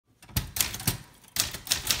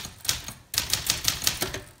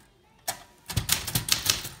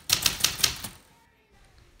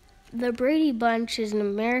The Brady Bunch is an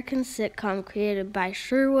American sitcom created by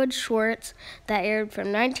Sherwood Schwartz that aired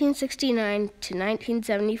from 1969 to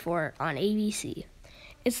 1974 on ABC.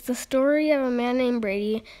 It's the story of a man named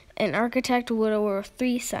Brady, an architect widower with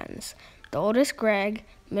 3 sons, the oldest Greg,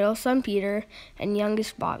 middle son Peter, and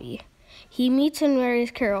youngest Bobby. He meets and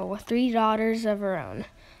marries Carol with 3 daughters of her own,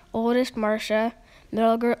 oldest Marcia,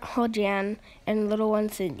 middle girl Jan, and little one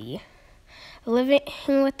Cindy. Living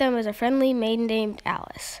with them is a friendly maid named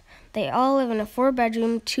Alice. They all live in a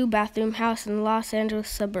 4-bedroom, 2-bathroom house in the Los Angeles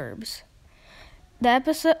suburbs. The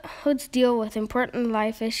episodes deal with important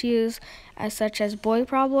life issues such as boy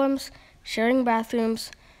problems, sharing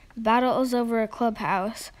bathrooms, battles over a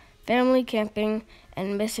clubhouse, family camping,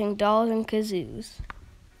 and missing dolls and kazoos.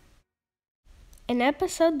 An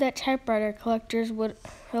episode that typewriter collectors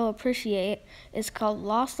will appreciate is called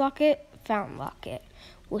Lost Locket, Found Locket,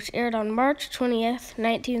 which aired on March 20th,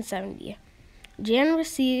 1970. Jan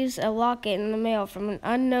receives a locket in the mail from an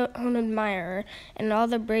unknown admirer, and all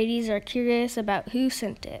the Bradys are curious about who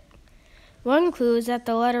sent it. One clue is that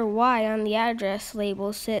the letter Y on the address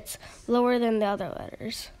label sits lower than the other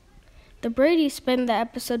letters. The Bradys spend the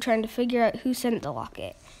episode trying to figure out who sent the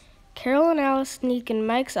locket. Carol and Alice sneak in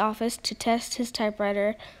Mike's office to test his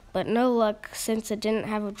typewriter, but no luck since it didn't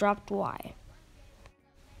have a dropped Y.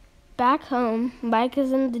 Back home, Mike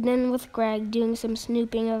is in the den with Greg doing some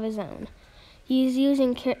snooping of his own. He's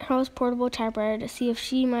using Carol's portable typewriter to see if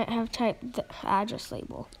she might have typed the address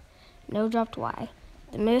label. No dropped Y.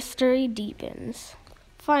 The mystery deepens.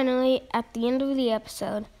 Finally, at the end of the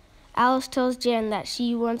episode, Alice tells Jan that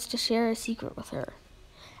she wants to share a secret with her.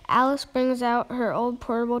 Alice brings out her old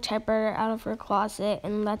portable typewriter out of her closet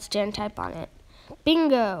and lets Jan type on it.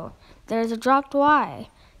 Bingo! There's a dropped Y.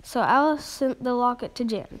 So Alice sent the locket to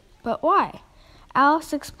Jan. But why?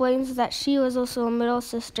 Alice explains that she was also a middle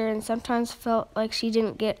sister and sometimes felt like she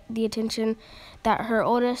didn't get the attention that her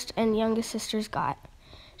oldest and youngest sisters got.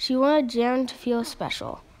 She wanted Jan to feel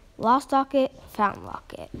special. Lost locket, found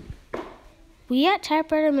locket. We at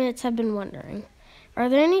Typewriter Minutes have been wondering, are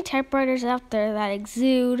there any typewriters out there that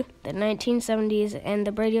exude the 1970s and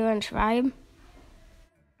the Brady Bunch vibe?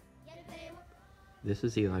 This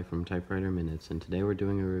is Eli from Typewriter Minutes, and today we're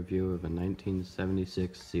doing a review of a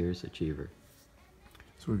 1976 Sears Achiever.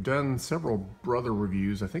 So we've done several Brother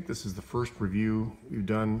reviews. I think this is the first review we've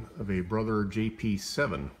done of a Brother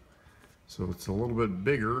JP7. So it's a little bit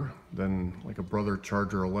bigger than like a Brother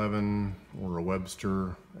Charger 11 or a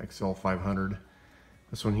Webster XL 500.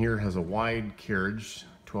 This one here has a wide carriage,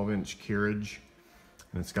 12-inch carriage,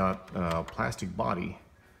 and it's got a plastic body.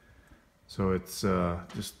 So it's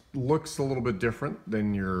just looks a little bit different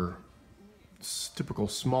than your typical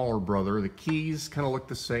smaller Brother. The keys kind of look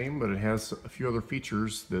the same, but it has a few other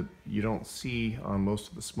features that you don't see on most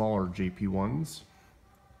of the smaller JP ones.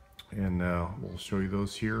 And we'll show you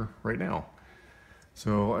those here right now.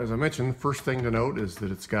 So as I mentioned, the first thing to note is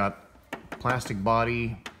that it's got plastic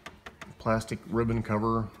body, plastic ribbon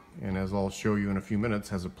cover, and as I'll show you in a few minutes,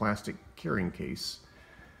 has a plastic carrying case.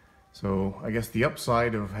 So I guess the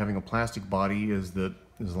upside of having a plastic body is that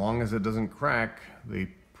as long as it doesn't crack, they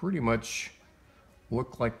pretty much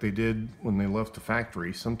look like they did when they left the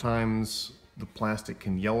factory. Sometimes the plastic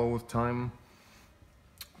can yellow with time.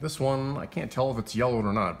 This one, I can't tell if it's yellowed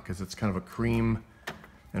or not because it's kind of a cream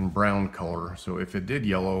and brown color. So if it did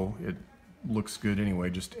yellow, it looks good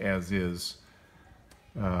anyway, just as is.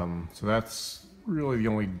 So that's really the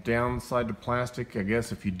only downside to plastic. I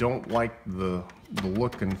guess if you don't like the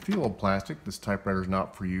look and feel of plastic, this typewriter is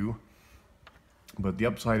not for you. But the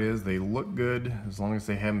upside is they look good as long as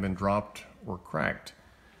they haven't been dropped or cracked.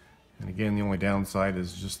 And again, the only downside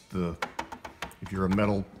is just if you're a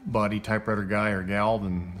metal body typewriter guy or gal,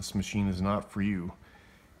 then this machine is not for you.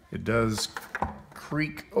 It does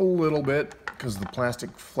creak a little bit because the plastic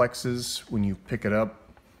flexes when you pick it up,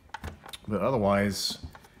 but otherwise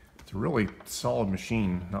it's a really solid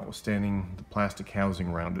machine, notwithstanding the plastic housing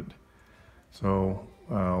around it. So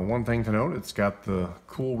one thing to note, it's got the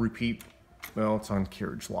cool repeat. Well, it's on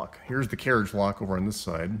carriage lock. Here's the carriage lock over on this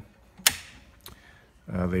side.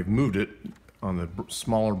 They've moved it on the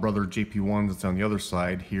smaller Brother JP1s. It's on the other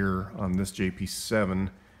side. Here on this JP7,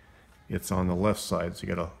 it's on the left side. So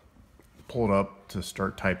you got to pull it up to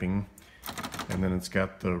start typing. And then it's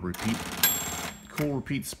got the cool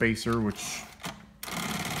repeat spacer, which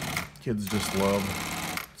kids just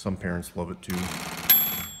love. Some parents love it too.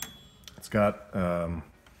 It's got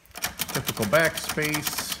typical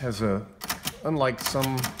backspace. Has unlike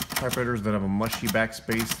some typewriters that have a mushy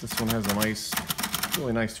backspace, this one has a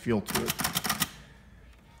really nice feel to it.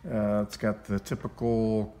 It's got the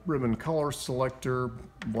typical ribbon color selector,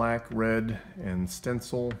 black, red, and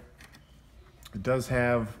stencil. It does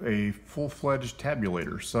have a full-fledged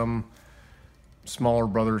tabulator. Some smaller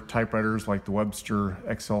brother typewriters like the Webster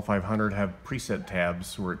XL500 have preset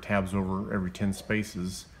tabs where it tabs over every 10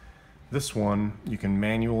 spaces. This one, you can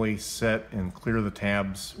manually set and clear the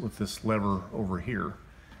tabs with this lever over here.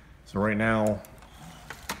 So right now,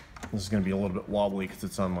 this is going to be a little bit wobbly because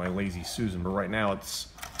it's on my Lazy Susan, but right now it's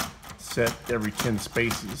set every 10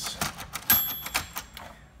 spaces.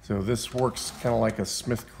 So this works kind of like a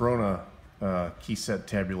Smith Corona key set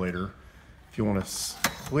tabulator. If you want to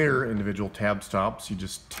clear individual tab stops, you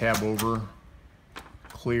just tab over,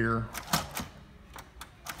 clear,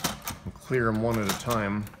 and clear them one at a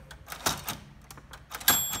time.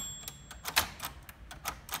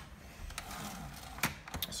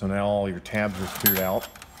 So now all your tabs are cleared out.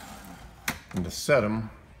 And to set them,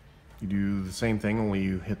 you do the same thing, only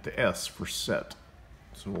you hit the S for set.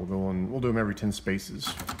 So we'll go and we'll do them every 10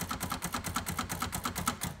 spaces.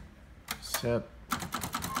 Set.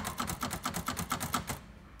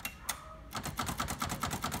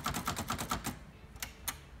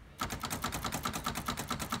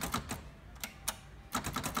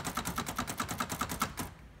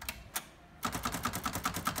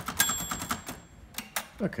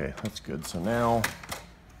 Okay, that's good. So now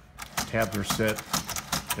tabs are set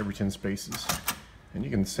every 10 spaces. And you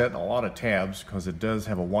can set a lot of tabs because it does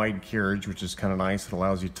have a wide carriage, which is kind of nice. It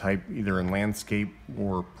allows you to type either in landscape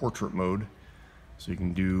or portrait mode. So you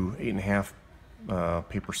can do 8.5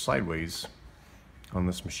 paper sideways on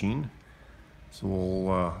this machine. So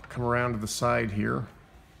we'll come around to the side here.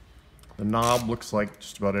 The knob looks like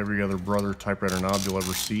just about every other brother typewriter knob you'll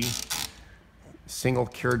ever see. Single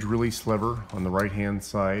carriage release lever on the right hand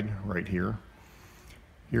side right here.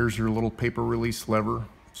 Here's your little paper release lever.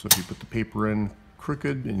 So if you put the paper in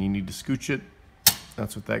crooked and you need to scooch it,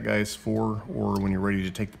 that's what that guy is for. Or when you're ready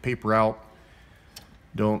to take the paper out,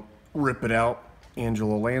 don't rip it out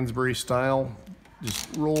Angela Lansbury style.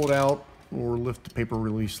 Just roll it out or lift the paper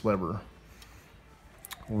release lever.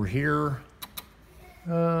 Over here,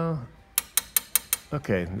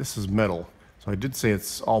 okay, this is metal. So I did say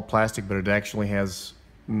it's all plastic, but it actually has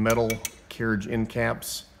metal carriage end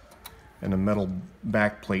caps and a metal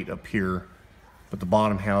back plate up here. But the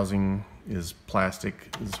bottom housing is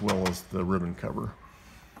plastic as well as the ribbon cover.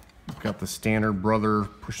 We've got the standard brother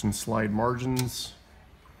push and slide margins,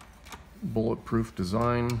 bulletproof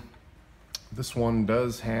design. This one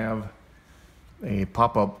does have a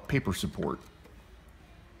pop-up paper support.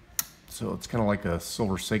 So it's kind of like a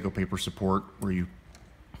silver Seiko paper support where you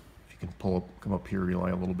can come up here, Eli,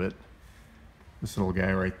 a little bit. This little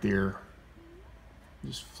guy right there,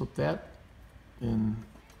 just flip that and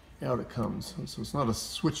out it comes. So it's not a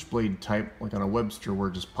switchblade type like on a Webster where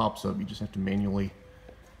it just pops up. You just have to manually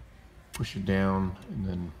push it down and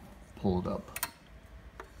then pull it up.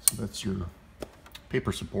 So that's your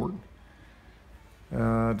paper support.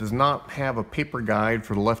 Does not have a paper guide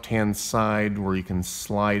for the left hand side where you can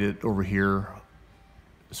slide it over here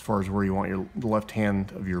as far as where you want the left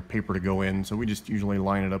hand of your paper to go in. So we just usually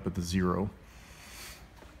line it up at the 0.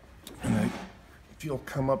 And if you'll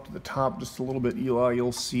come up to the top just a little bit, Eli,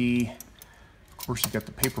 you'll see, of course, you got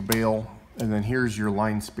the paper bail, and then here's your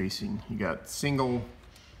line spacing. You got single,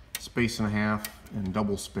 space and a half, and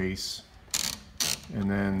double space. And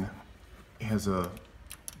then it has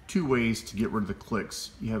two ways to get rid of the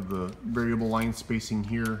clicks. You have the variable line spacing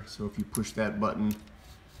here, so if you push that button,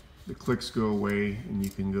 the clicks go away and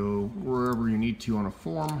you can go wherever you need to on a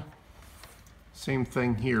form. Same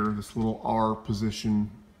thing here, this little R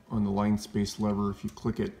position on the line space lever. If you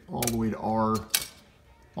click it all the way to R,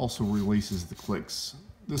 also releases the clicks.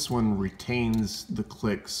 This one retains the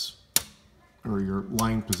clicks or your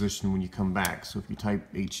line position when you come back. So if you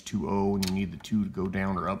type H2O and you need the 2 to go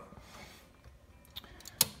down or up,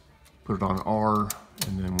 put it on R,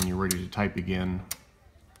 and then when you're ready to type again,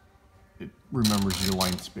 it remembers your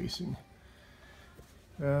line spacing.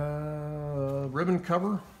 Ribbon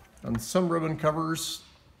cover. On some ribbon covers,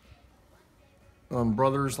 on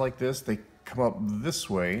brothers like this, they come up this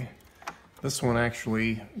way. This one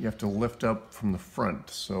actually, you have to lift up from the front.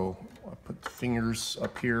 So I put the fingers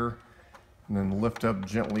up here and then lift up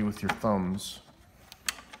gently with your thumbs.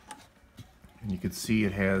 And you can see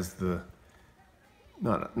it has the,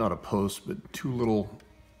 not a post, but two little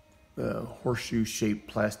horseshoe shaped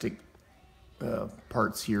plastic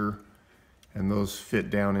parts here, and those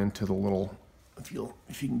fit down into the little, if you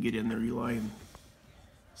can get in there, Eli, and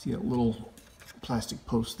see that little plastic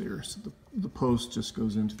post there. So the post just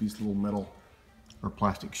goes into these little metal or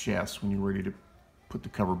plastic shafts when you're ready to put the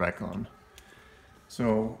cover back on.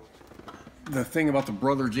 So the thing about the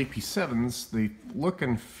Brother JP7s, they look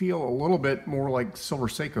and feel a little bit more like Silver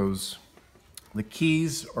Seikos The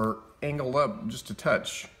keys are angled up just a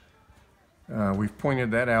touch. We've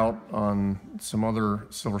pointed that out on some other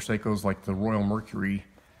Silver Seikos like the Royal Mercury,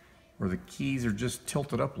 where the keys are just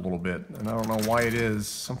tilted up a little bit. And I don't know why it is.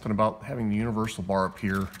 Something about having the universal bar up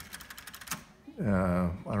here. I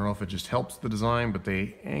don't know if it just helps the design, but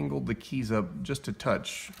they angled the keys up just a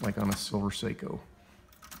touch, like on a Silver Seiko.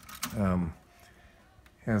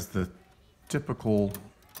 Has the typical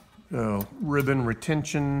ribbon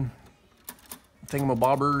retention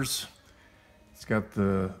thingamabobbers. It's got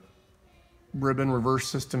the ribbon reverse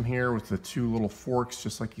system here with the two little forks,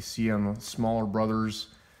 just like you see on the smaller brothers.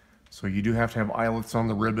 So you do have to have eyelets on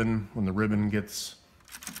the ribbon. When the ribbon gets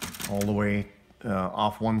all the way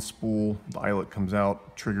off one spool, the eyelet comes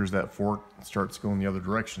out, triggers that fork, and starts going the other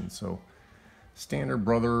direction. So standard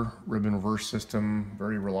brother ribbon reverse system,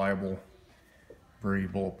 very reliable, very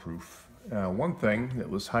bulletproof. One thing that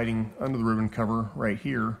was hiding under the ribbon cover right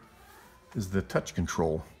here is the touch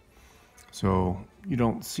control. So you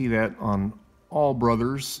don't see that on all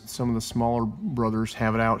brothers. Some of the smaller brothers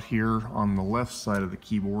have it out here on the left side of the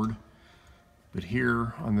keyboard. But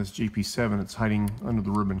here on this JP7, it's hiding under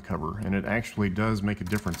the ribbon cover, and it actually does make a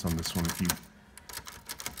difference on this one. If you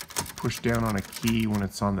push down on a key when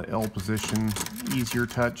it's on the L position, easier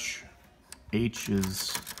touch. H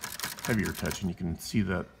is heavier touch, and you can see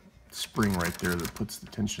that spring right there that puts the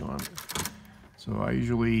tension on it. So I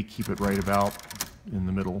usually keep it right about in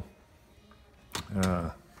the middle.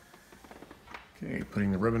 Okay,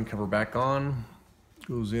 putting the ribbon cover back on,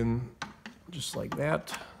 goes in just like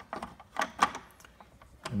that.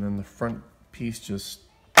 And then the front piece just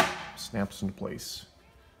snaps into place.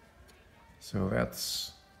 So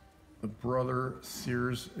that's the Brother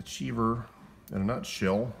Sears Achiever in a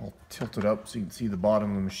nutshell. I'll tilt it up so you can see the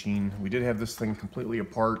bottom of the machine. We did have this thing completely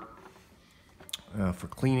apart for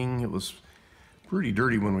cleaning. It was pretty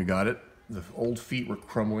dirty when we got it. The old feet were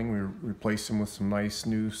crumbling. We replaced them with some nice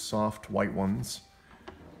new soft white ones.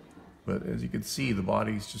 But as you can see, the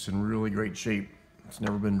body's just in really great shape. It's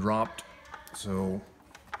never been dropped. So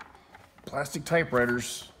plastic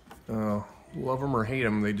typewriters, love them or hate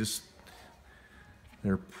them,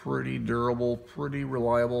 they're pretty durable, pretty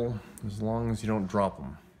reliable, as long as you don't drop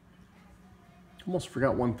them. Almost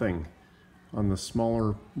forgot one thing. On the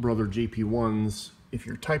smaller Brother JP1s, if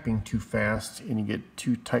you're typing too fast and you get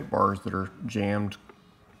two type bars that are jammed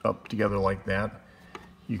up together like that,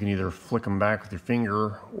 you can either flick them back with your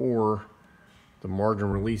finger, or the margin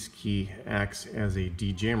release key acts as a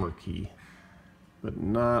de-jammer key. But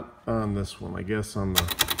not on this one. I guess on the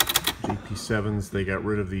JP7s they got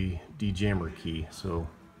rid of the de-jammer key, so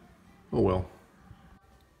oh well.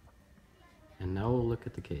 And now we'll look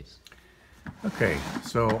at the case. Okay,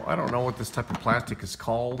 so I don't know what this type of plastic is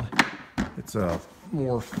called. It's a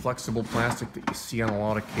more flexible plastic that you see on a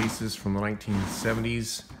lot of cases from the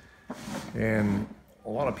 1970s, and a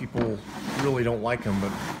lot of people really don't like them,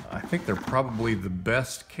 but I think they're probably the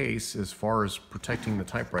best case as far as protecting the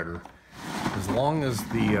typewriter. As long as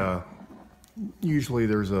the usually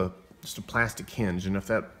there's just a plastic hinge, and if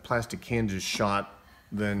that plastic hinge is shot,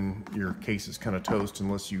 then your case is kind of toast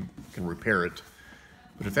unless you can repair it.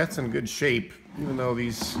 But if that's in good shape, even though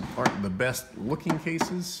these aren't the best looking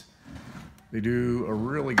cases, they do a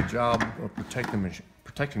really good job of protecting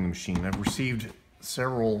the machine. I've received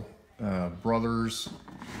several brothers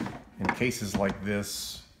in cases like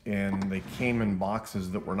this, and they came in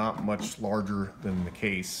boxes that were not much larger than the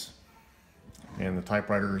case, and the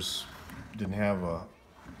typewriters didn't have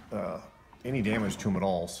any damage to them at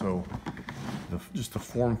all. So just the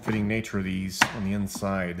form-fitting nature of these on the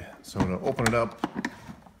inside. So to open it up,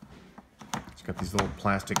 it's got these little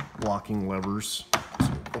plastic locking levers.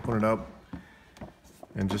 So open it up,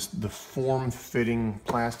 and just the form-fitting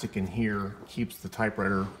plastic in here keeps the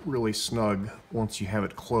typewriter really snug once you have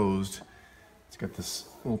it closed. It's got this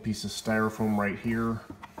little piece of styrofoam right here.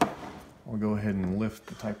 I'll go ahead and lift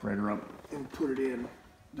the typewriter up and put it in.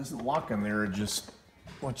 It doesn't lock on there, it just,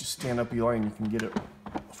 once you stand up Eli, and you can get it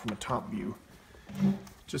from a top view. It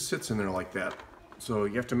just sits in there like that. So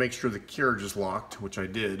you have to make sure the carriage is locked, which I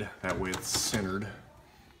did. That way it's centered.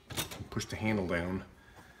 Push the handle down.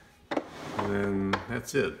 And then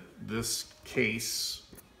that's it. This case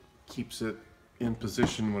keeps it in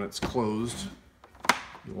position when it's closed.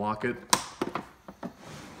 You lock it,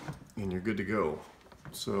 and you're good to go.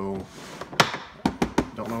 So,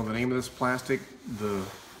 don't know the name of this plastic. The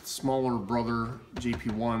smaller Brother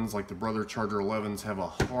JP1s, like the Brother Charger 11s, have a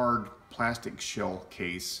hard plastic shell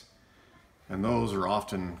case, and those are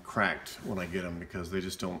often cracked when I get them because they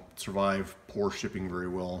just don't survive poor shipping very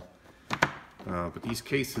well. But these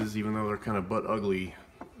cases, even though they're kind of butt ugly,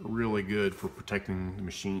 are really good for protecting the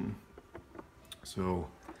machine. So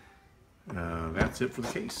that's it for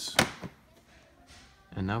the case.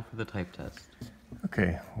 And now for the type test.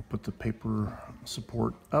 Okay, we'll put the paper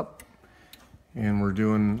support up, and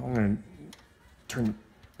I'm gonna turn the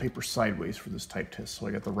paper sideways for this type test so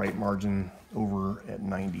I got the right margin over at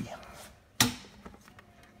 90.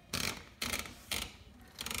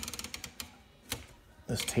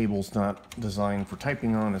 This table's not designed for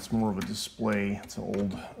typing on, it's more of a display. It's an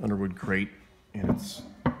old Underwood crate, and it's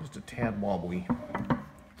just a tad wobbly.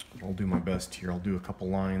 I'll do my best here. I'll do a couple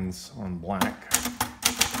lines on black.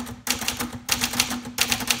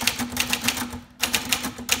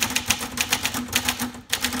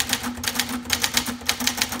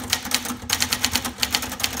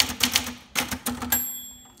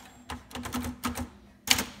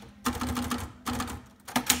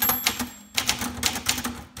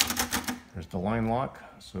 There's the line lock,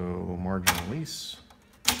 so margin release.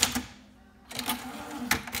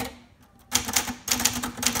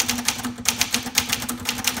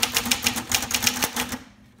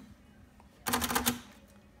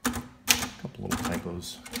 Couple little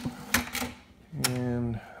typos.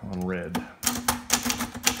 And on red.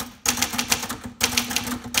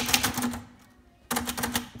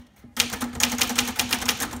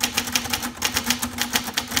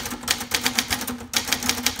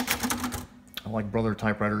 I like Brother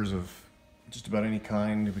typewriters of just about any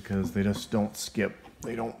kind because they just don't skip.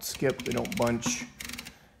 They don't skip, they don't bunch.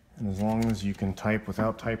 And as long as you can type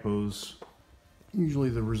without typos, usually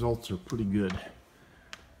the results are pretty good.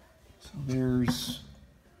 So there's,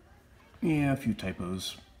 yeah, a few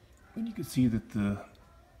typos. But you can see that the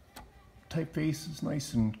typeface is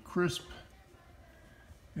nice and crisp.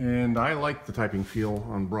 And I like the typing feel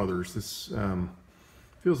on Brothers. This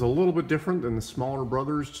feels a little bit different than the smaller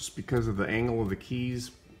Brothers just because of the angle of the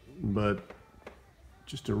keys, but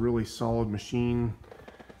just a really solid machine,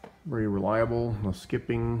 very reliable, no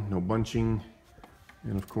skipping, no bunching,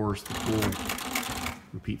 and of course the cool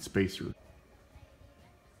repeat spacer.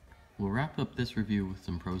 We'll wrap up this review with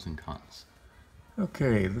some pros and cons.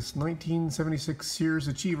 Okay, this 1976 Sears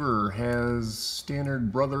Achiever has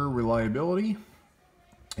standard Brother reliability.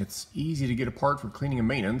 It's easy to get apart for cleaning and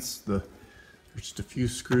maintenance. There's just a few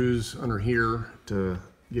screws under here to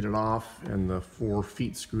get it off, and the 4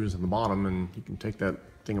 feet screws on the bottom, and you can take that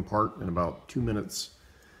thing apart in about 2 minutes.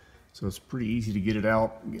 So it's pretty easy to get it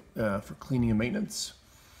out for cleaning and maintenance.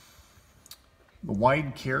 The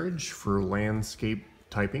wide carriage for landscape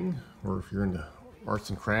typing, or if you're into arts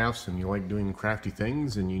and crafts and you like doing crafty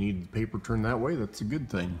things and you need the paper turned that way, that's a good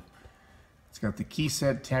thing. It's got the key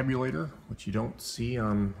set tabulator, which you don't see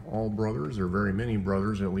on all Brothers, or very many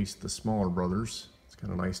Brothers, at least the smaller Brothers. It's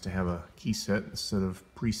kind of nice to have a key set instead of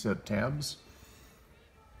preset tabs.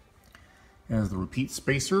 It has the repeat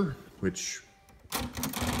spacer, which,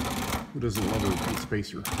 who doesn't love a repeat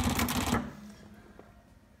spacer?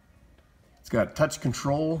 It's got touch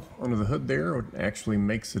control under the hood there, which actually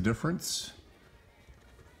makes a difference.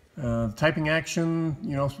 Typing action,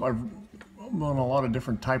 you know, I'm on a lot of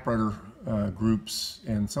different typewriter groups,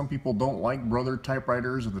 and some people don't like Brother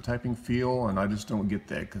typewriters or the typing feel, and I just don't get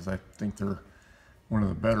that because I think they're one of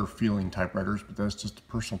the better feeling typewriters, but that's just a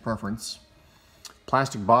personal preference.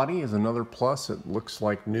 Plastic body is another plus. It looks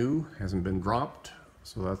like new, hasn't been dropped,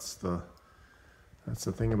 so that's the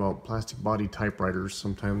thing about plastic body typewriters.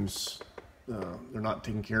 Sometimes they're not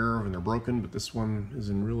taken care of and they're broken, but this one is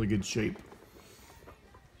in really good shape.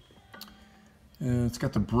 It's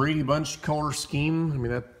got the Brady Bunch color scheme. I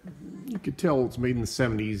mean, that you could tell it's made in the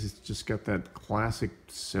 70s. It's just got that classic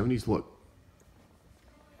 70s look.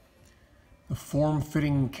 The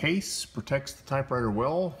form-fitting case protects the typewriter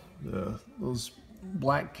well. Those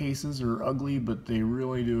black cases are ugly, but they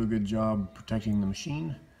really do a good job protecting the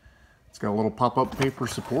machine. It's got a little pop-up paper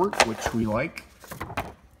support, which we like.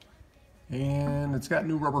 And it's got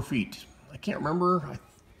new rubber feet. I can't remember.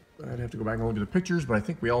 I'd have to go back and look at the pictures, but I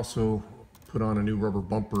think we also put on a new rubber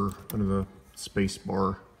bumper under the space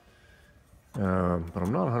bar, but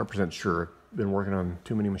I'm not 100% sure. I've been working on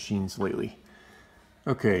too many machines lately.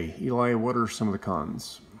 Okay, Eli, what are some of the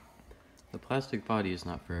cons? The plastic body is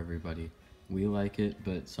not for everybody. We like it,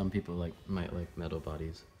 but some people might like metal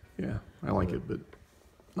bodies. Yeah, I like it, but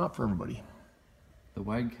not for everybody. The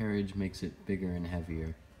wide carriage makes it bigger and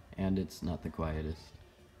heavier, and it's not the quietest.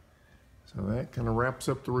 So that kind of wraps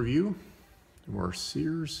up the review of our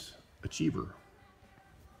Sears Achiever.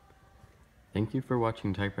 Thank you for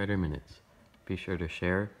watching Typewriter Minutes. Be sure to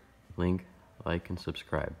share, link, like, and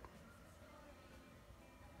subscribe.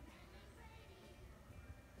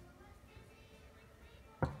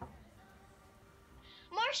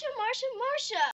 Marsha, Marsha, Marsha!